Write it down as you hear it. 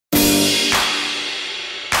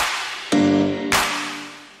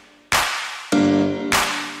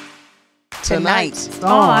Tonight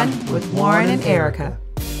on with Warryn and Erica.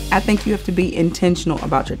 I think you have to be intentional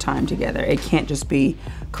about your time together. It can't just be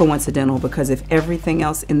coincidental, because if everything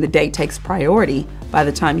else in the day takes priority, by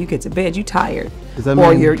the time you get to bed, you're tired.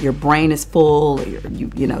 Or your brain is full, or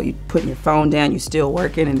you're putting your phone down, you're still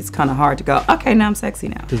working, and it's kind of hard to go, okay, now I'm sexy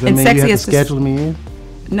now. Does that mean you have to schedule me in?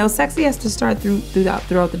 No, sexy has to start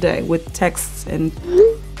throughout the day with texts and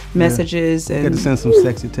messages. And you got to send some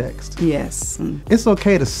sexy text. Yes. It's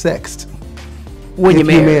okay to sext when you're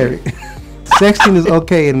married. Sexting is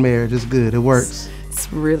okay in marriage. It's good. It works.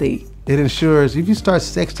 It's really. It ensures, if you start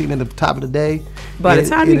sexting at the top of the day, by the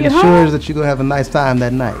time you get home, it ensures that you're going to have a nice time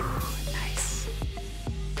that night. Nice.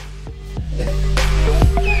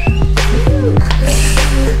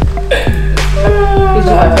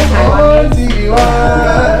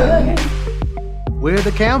 We're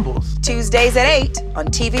the Campbells. Tuesdays at 8 on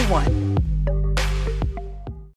TV1.